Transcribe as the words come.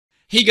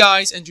Hey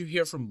guys, Andrew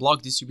here from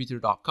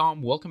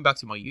blogdistributor.com. Welcome back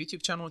to my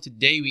YouTube channel.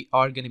 Today we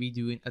are going to be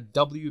doing a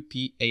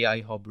WP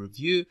AI Hub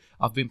review.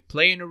 I've been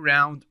playing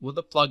around with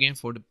the plugin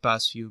for the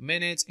past few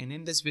minutes, and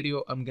in this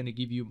video I'm going to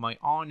give you my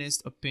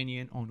honest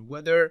opinion on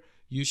whether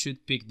you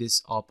should pick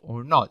this up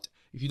or not.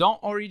 If you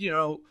don't already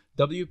know,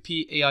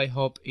 WP AI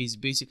Hub is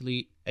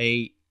basically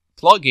a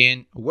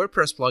plugin, a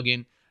WordPress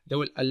plugin that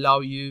will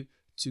allow you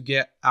to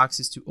get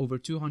access to over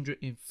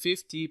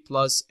 250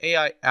 plus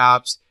AI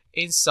apps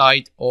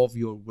inside of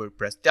your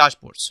WordPress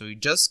dashboard. So you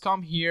just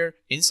come here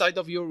inside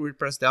of your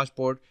WordPress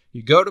dashboard,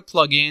 you go to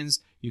plugins,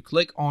 you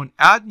click on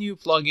add new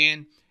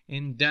plugin,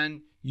 and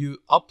then you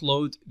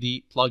upload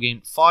the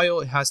plugin file.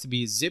 It has to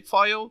be a zip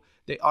file.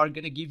 They are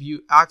going to give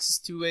you access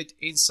to it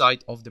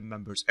inside of the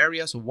members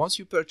area. So once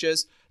you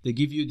purchase, they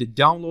give you the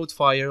download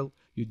file.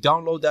 You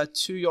download that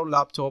to your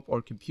laptop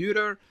or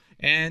computer,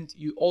 and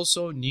you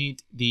also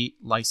need the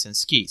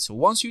license key. So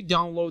once you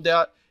download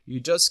that, you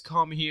just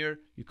come here,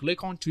 you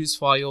click on choose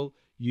file,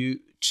 you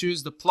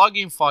choose the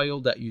plugin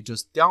file that you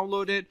just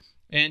downloaded,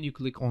 and you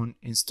click on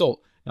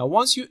install. Now,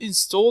 once you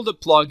install the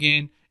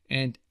plugin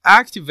and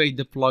activate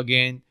the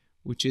plugin,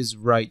 which is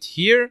right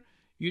here,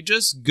 you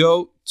just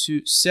go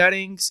to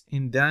settings,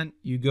 and then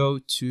you go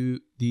to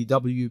the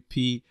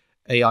WP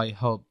AI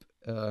Hub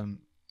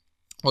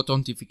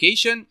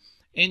authentication,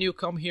 and you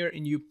come here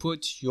and you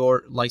put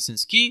your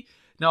license key.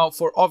 Now,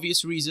 for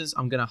obvious reasons,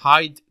 I'm going to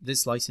hide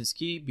this license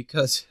key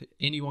because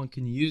anyone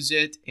can use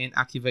it and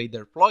activate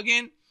their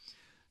plugin.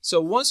 So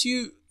once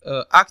you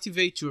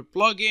activate your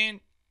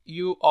plugin,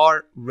 you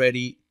are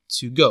ready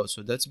to go.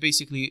 So that's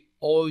basically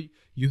all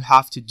you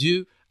have to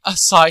do,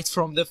 aside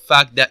from the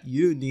fact that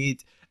you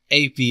need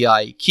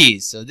API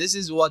keys. So this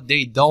is what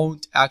they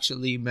don't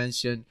actually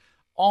mention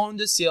on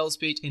the sales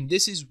page, and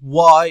this is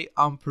why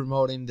I'm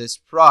promoting this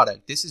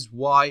product. This is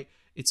why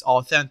it's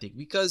authentic,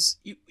 because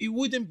it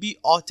wouldn't be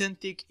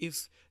authentic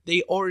if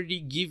they already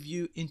give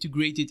you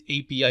integrated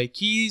API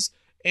keys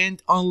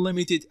and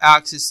unlimited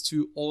access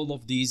to all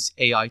of these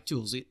AI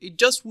tools. It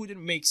just wouldn't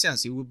make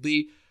sense. It would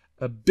be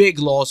a big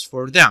loss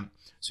for them.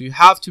 So you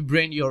have to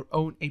bring your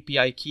own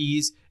API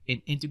keys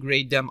and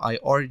integrate them. I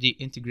already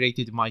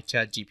integrated my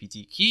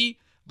ChatGPT key,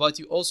 but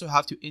you also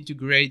have to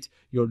integrate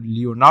your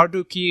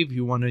Leonardo key if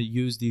you want to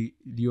use the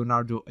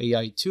Leonardo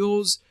AI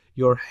tools,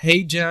 your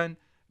HeyGen,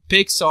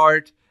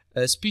 PixArt,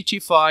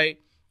 Speechify,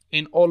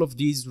 and all of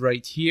these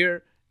right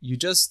here. You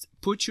just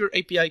put your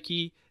API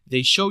key,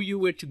 they show you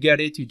where to get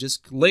it. You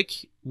just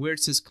click where it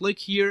says click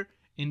here,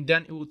 and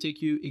then it will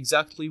take you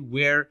exactly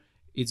where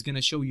it's going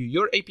to show you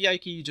your API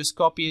key. You just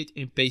copy it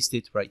and paste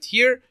it right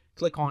here,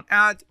 click on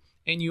add,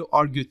 and you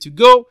are good to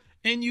go,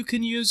 and you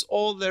can use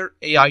all their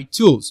AI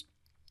tools,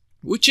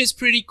 which is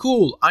pretty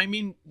cool. I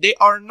mean, they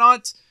are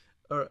not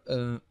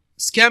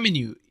scamming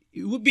you.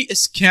 It would be a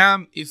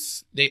scam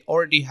if they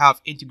already have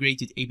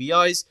integrated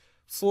APIs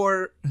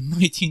for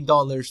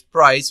 $19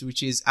 price,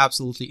 which is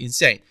absolutely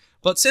insane.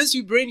 But since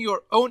you bring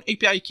your own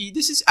API key,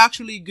 this is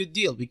actually a good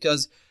deal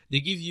because they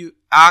give you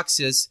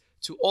access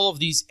to all of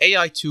these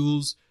AI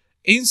tools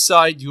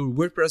inside your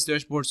WordPress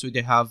dashboard. So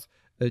they have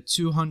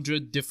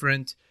 200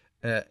 different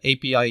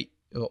API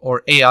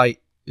or AI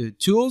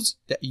tools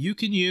that you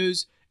can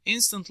use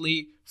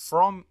instantly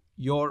from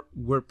your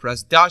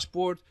WordPress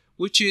dashboard,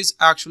 which is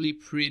actually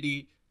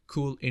pretty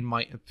cool in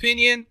my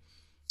opinion.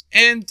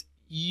 And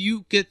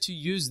you get to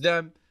use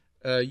them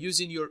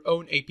using your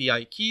own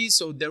API keys,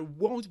 so there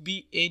won't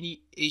be any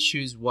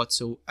issues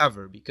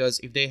whatsoever, because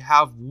if they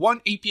have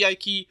one API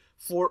key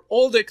for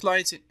all their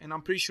clients, and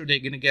I'm pretty sure they're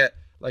gonna get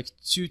like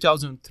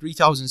 2,000,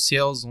 3,000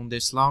 sales on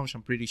this launch.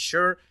 I'm pretty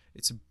sure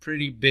it's a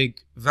pretty big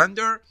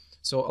vendor,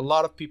 so a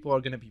lot of people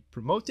are gonna be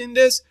promoting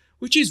this,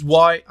 which is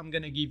why I'm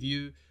gonna give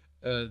you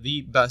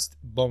the best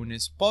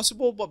bonus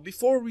possible. But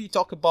before we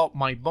talk about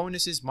my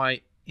bonuses,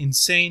 my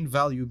insane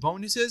value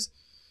bonuses,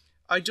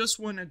 I just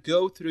want to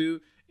go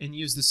through and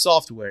use the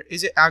software.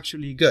 Is it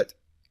actually good?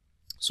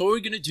 So what we're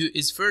going to do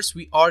is first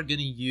we are going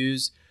to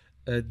use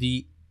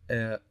the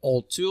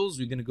all tools.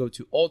 We're going to go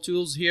to all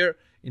tools here,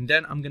 and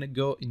then I'm going to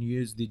go and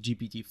use the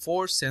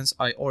GPT-4 since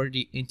I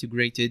already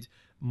integrated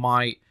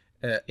my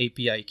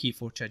API key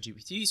for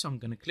ChatGPT. So I'm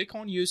going to click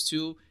on use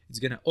tool. It's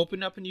going to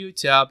open up a new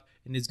tab,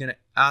 and it's going to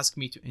ask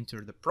me to enter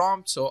the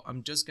prompt. So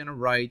I'm just going to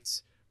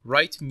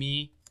write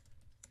me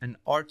an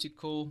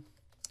article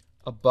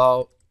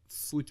about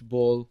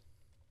football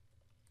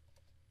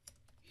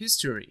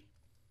history,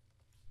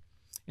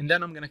 and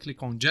then I'm going to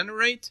click on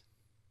generate,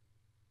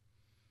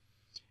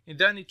 and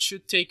then it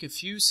should take a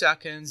few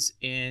seconds,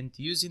 and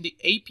using the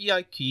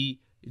API key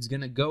it's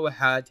going to go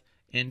ahead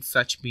and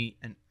fetch me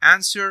an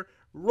answer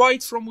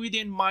right from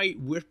within my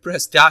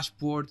WordPress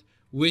dashboard,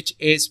 which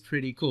is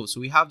pretty cool.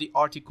 So we have the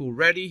article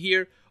ready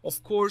here.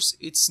 Of course,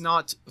 it's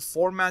not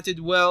formatted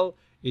well.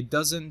 It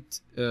doesn't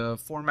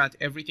format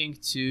everything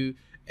to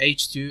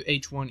H2,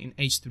 H1, and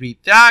H3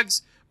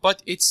 tags,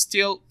 but it's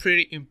still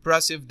pretty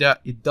impressive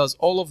that it does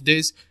all of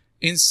this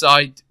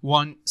inside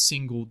one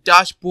single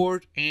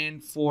dashboard,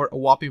 and for a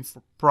whopping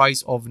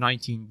price of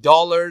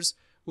 $19,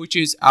 which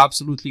is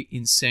absolutely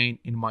insane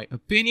in my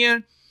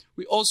opinion.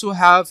 We also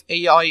have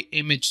AI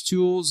image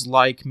tools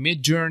like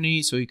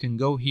Midjourney, so you can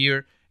go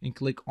here and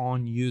click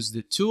on use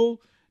the tool.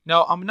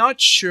 Now, I'm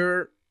not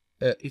sure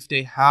if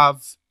they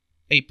have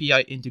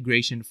API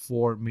integration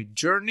for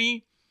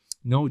Midjourney.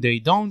 No, they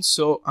don't.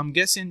 So I'm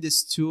guessing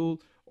this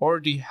tool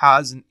already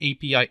has an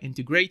API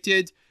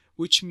integrated,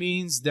 which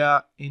means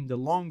that in the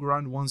long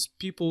run, once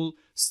people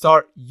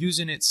start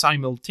using it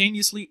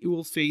simultaneously, it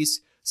will face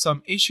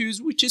some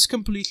issues, which is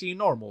completely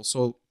normal.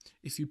 So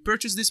if you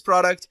purchase this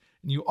product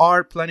and you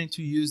are planning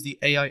to use the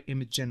AI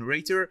image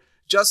generator,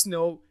 just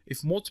know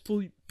if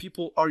multiple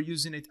people are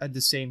using it at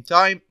the same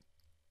time,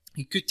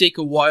 it could take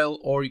a while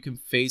or you can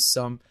face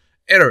some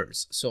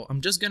errors. So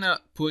I'm just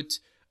gonna put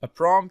a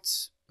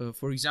prompt,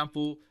 for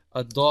example,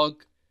 a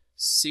dog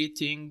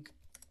sitting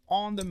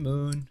on the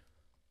moon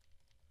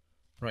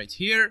right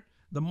here.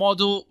 The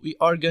model, we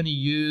are gonna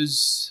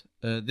use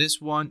this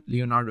one,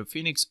 Leonardo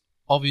Phoenix.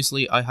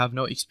 Obviously, I have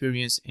no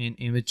experience in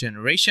image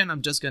generation.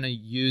 I'm just gonna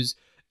use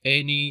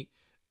any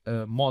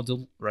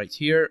model right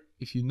here.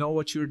 If you know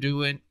what you're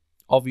doing,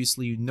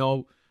 obviously you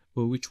know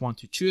which one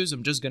to choose.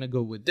 I'm just gonna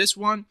go with this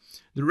one.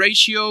 The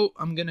ratio,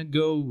 I'm gonna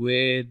go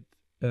with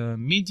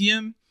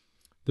medium.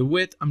 The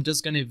width, I'm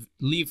just gonna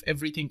leave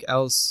everything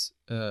else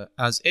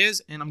as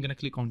is, and I'm gonna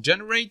click on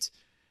generate,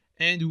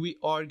 and we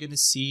are gonna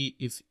see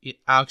if it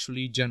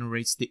actually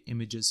generates the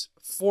images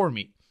for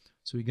me.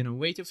 So we're gonna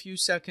wait a few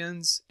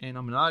seconds, and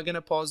I'm not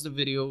gonna pause the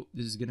video.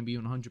 This is gonna be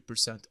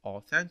 100%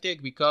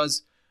 authentic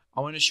because I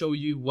want to show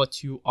you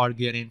what you are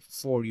getting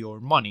for your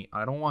money.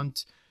 I don't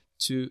want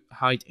to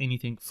hide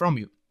anything from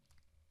you.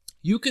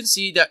 You can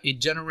see that it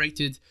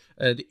generated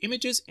the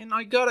images, and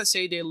I gotta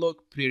say they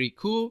look pretty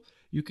cool.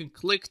 You can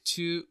click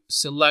to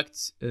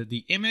select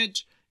the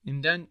image,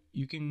 and then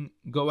you can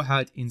go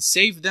ahead and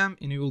save them,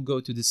 and it will go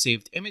to the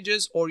saved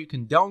images, or you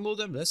can download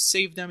them. Let's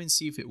save them and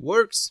see if it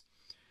works.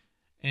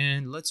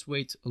 And let's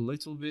wait a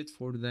little bit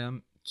for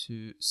them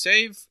to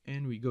save,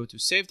 and we go to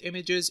saved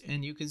images,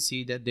 and you can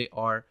see that they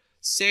are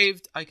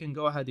saved. I can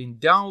go ahead and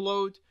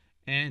download,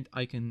 and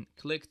I can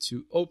click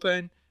to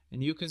open,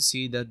 and you can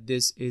see that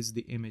this is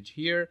the image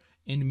here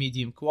in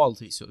medium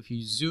quality. So if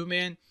you zoom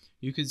in,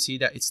 you can see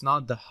that it's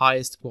not the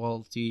highest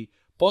quality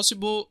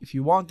possible. If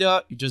you want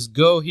that, you just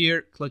go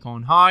here, click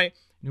on high,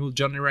 and it will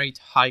generate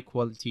high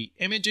quality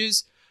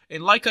images.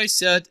 And like I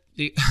said,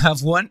 they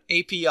have one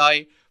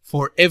API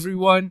for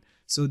everyone.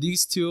 So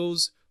these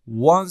tools,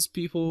 once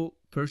people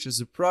purchase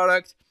the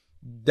product,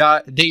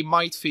 that they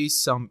might face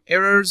some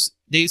errors.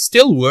 They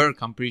still work,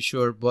 I'm pretty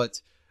sure,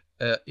 but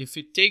if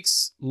it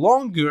takes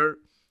longer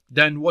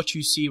than what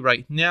you see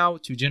right now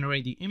to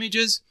generate the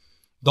images,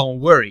 don't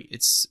worry.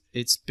 It's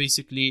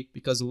basically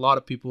because a lot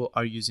of people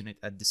are using it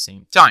at the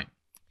same time.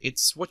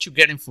 It's what you're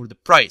getting for the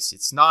price.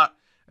 It's not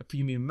a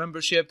premium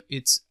membership.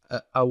 It's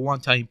a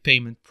one-time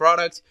payment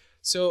product.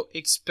 So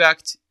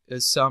expect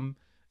some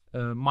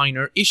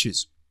minor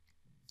issues.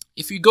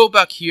 If you go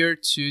back here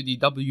to the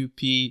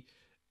WP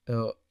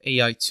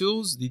AI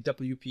tools, the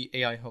WP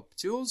AI Hub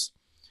tools,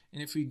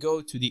 and if we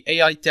go to the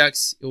AI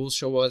text, it will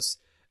show us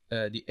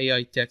the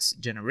AI text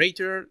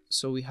generator.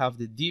 So we have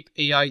the deep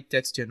AI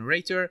text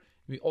generator.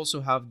 We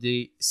also have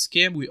the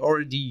skim. We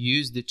already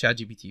used the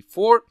ChatGPT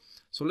 4.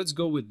 So let's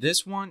go with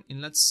this one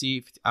and let's see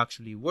if it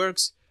actually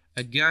works.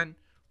 Again,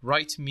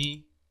 write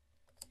me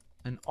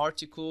an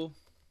article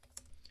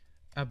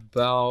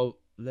about,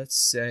 let's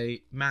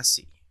say,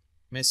 Messi.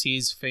 Messi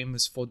is a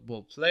famous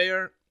football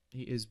player.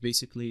 He is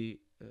basically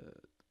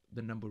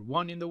the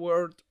 #1 in the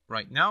world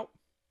right now.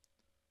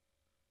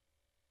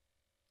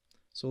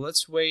 So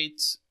let's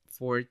wait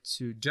for it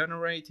to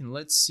generate, and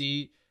let's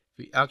see if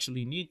we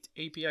actually need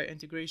API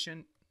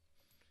integration.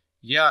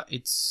 Yeah,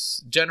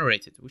 it's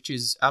generated, which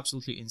is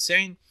absolutely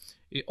insane.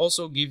 It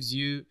also gives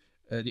you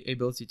the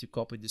ability to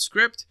copy the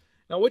script.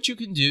 Now, what you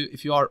can do,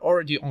 if you are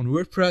already on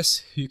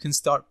WordPress, you can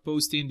start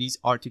posting these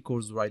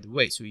articles right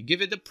away. So you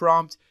give it the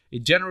prompt,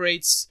 it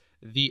generates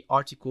the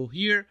article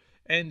here,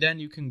 and then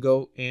you can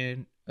go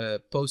and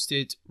post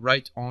it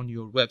right on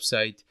your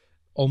website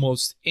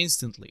almost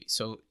instantly.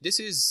 So this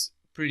is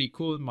pretty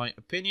cool in my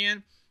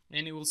opinion,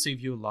 and it will save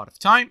you a lot of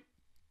time.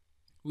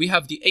 We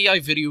have the AI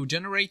video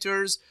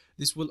generators.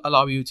 This will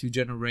allow you to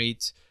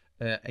generate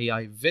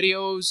AI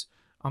videos.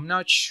 I'm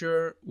not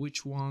sure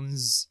which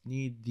ones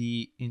need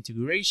the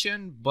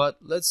integration, but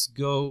let's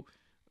go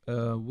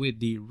with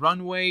the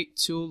runway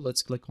tool.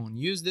 Let's click on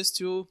use this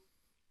tool.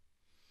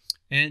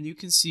 And you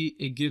can see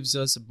it gives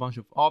us a bunch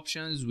of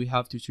options. We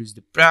have to choose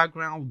the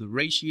background, the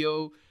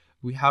ratio.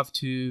 We have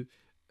to,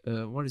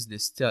 what is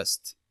this,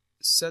 test?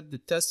 Set the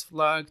test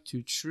flag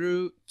to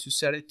true to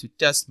set it to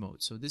test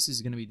mode. So this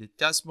is going to be the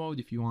test mode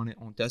if you want it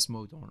on test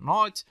mode or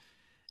not.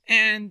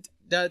 And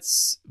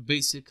that's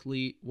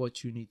basically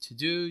what you need to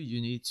do. You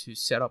need to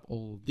set up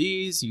all of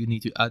these. You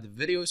need to add the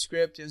video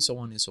script and so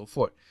on and so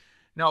forth.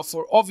 Now,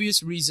 for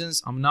obvious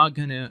reasons, I'm not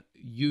going to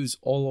use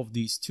all of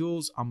these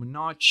tools. I'm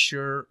not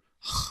sure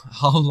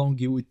how long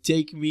it would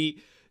take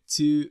me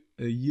to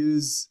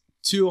use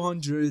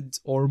 200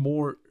 or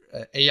more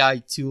AI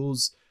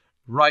tools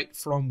right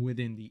from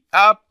within the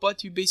app,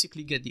 but you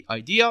basically get the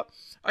idea.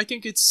 I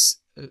think it's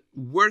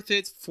worth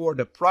it for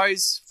the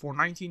price, for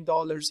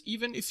 $19,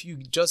 even if you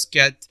just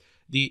get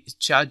the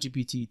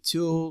ChatGPT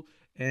tool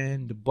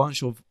and a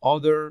bunch of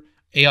other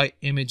AI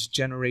image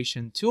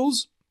generation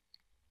tools.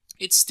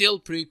 It's still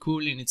pretty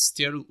cool and it's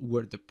still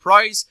worth the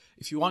price.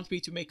 If you want me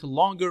to make a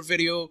longer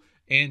video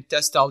and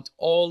test out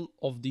all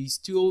of these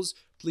tools,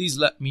 please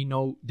let me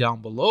know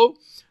down below.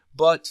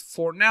 But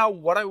for now,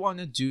 what I want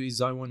to do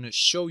is I want to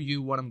show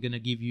you what I'm going to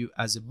give you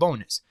as a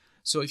bonus.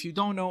 So if you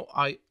don't know,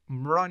 I'm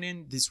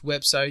running this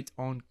website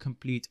on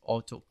complete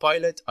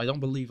autopilot. I don't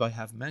believe I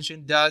have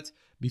mentioned that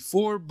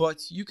before,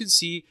 but you can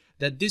see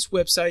that this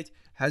website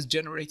has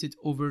generated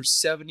over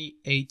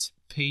 78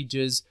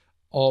 pages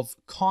of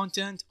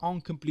content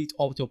on complete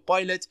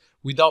autopilot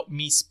without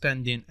me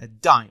spending a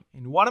dime.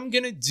 And what I'm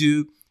going to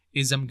do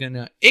is I'm going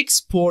to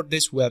export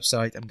this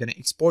website. I'm going to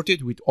export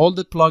it with all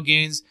the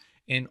plugins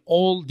and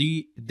all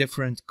the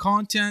different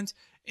content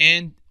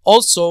and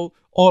also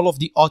all of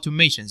the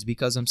automations,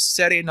 because I'm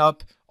setting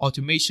up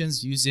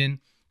automations using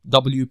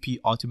WP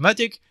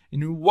Automatic.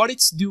 And what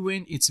it's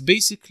doing, it's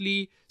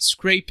basically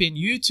scraping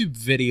YouTube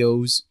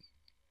videos.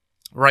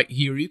 Right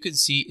here you can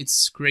see it's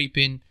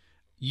scraping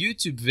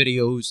YouTube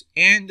videos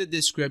and the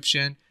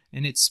description,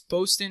 and it's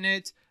posting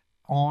it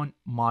on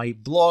my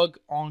blog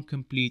on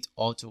complete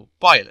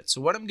autopilot.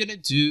 So what I'm gonna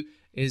do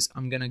is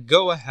I'm gonna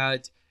go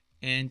ahead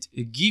and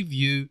give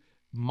you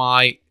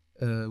my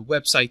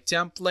website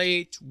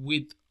template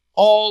with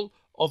all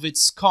of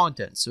its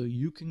content, so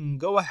you can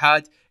go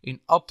ahead and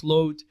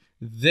upload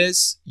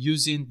this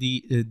using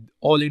the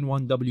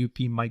all-in-one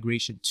WP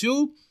migration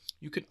tool.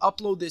 You can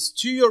upload this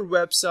to your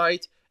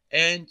website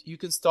and you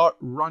can start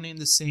running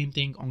the same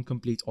thing on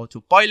complete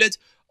autopilot.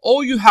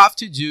 All you have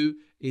to do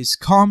is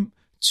come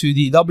to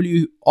the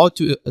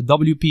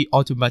WP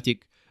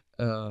Automatic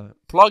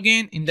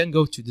plugin and then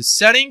go to the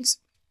settings.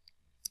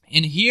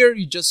 And here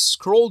you just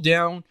scroll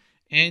down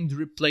and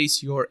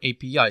replace your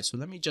API. So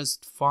let me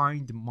just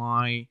find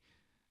my,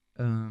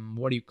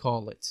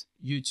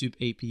 YouTube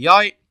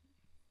API.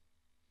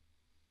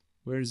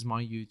 Where's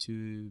my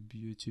YouTube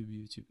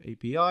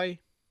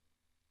API?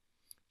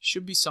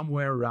 Should be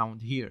somewhere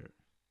around here.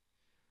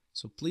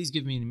 So please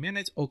give me a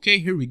minute. Okay,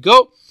 here we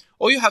go.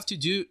 All you have to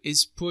do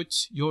is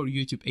put your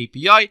YouTube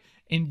API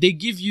and they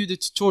give you the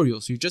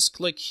tutorials. You just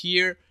click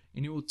here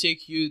and it will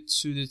take you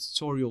to the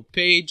tutorial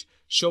page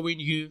showing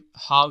you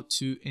how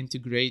to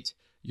integrate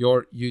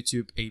your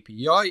YouTube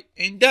API,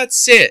 and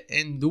that's it.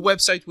 And the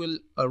website will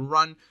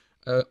run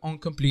on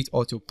complete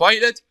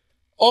autopilot.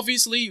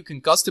 Obviously, you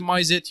can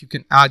customize it. You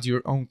can add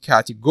your own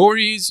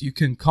categories. You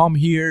can come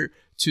here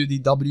to the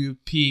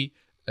WP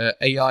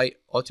AI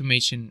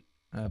automation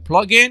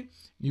plugin.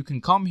 You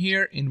can come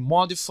here and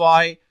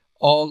modify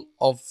all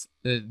of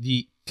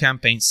the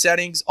campaign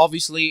settings.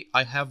 Obviously,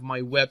 I have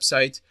my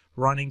website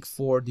running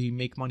for the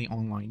Make Money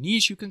Online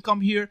niche. You can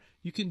come here.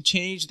 You can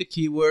change the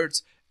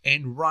keywords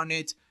and run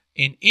it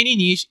in any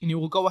niche, and it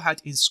will go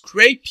ahead and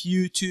scrape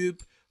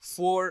YouTube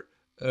for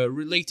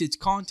related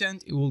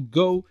content. It will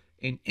go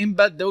and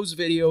embed those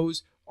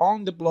videos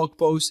on the blog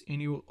post,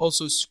 and it will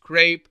also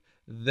scrape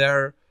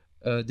their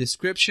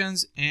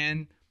descriptions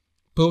and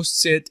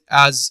posts it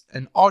as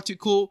an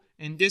article,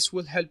 and this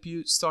will help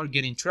you start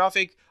getting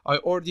traffic. I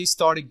already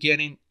started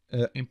getting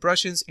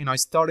impressions, and I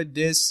started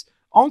this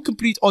on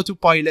complete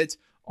autopilot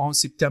on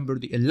September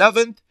the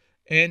 11th.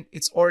 And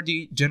it's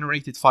already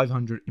generated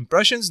 500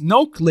 impressions.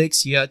 No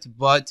clicks yet,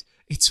 but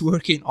it's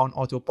working on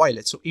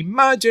autopilot. So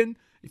imagine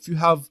if you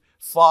have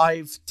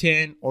 5,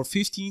 10, or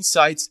 15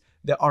 sites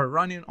that are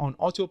running on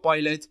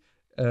autopilot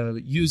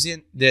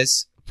using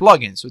this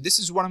plugin. So this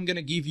is what I'm going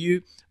to give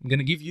you. I'm going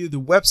to give you the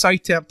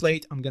website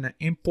template. I'm going to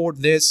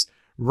import this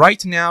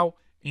right now,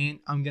 and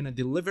I'm going to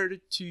deliver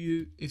it to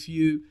you if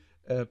you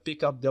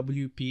pick up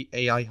WP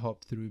AI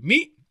Hub through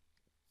me.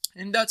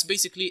 And that's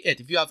basically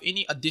it. If you have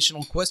any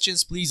additional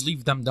questions, please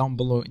leave them down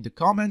below in the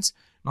comments.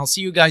 And I'll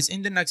see you guys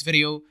in the next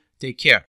video. Take care.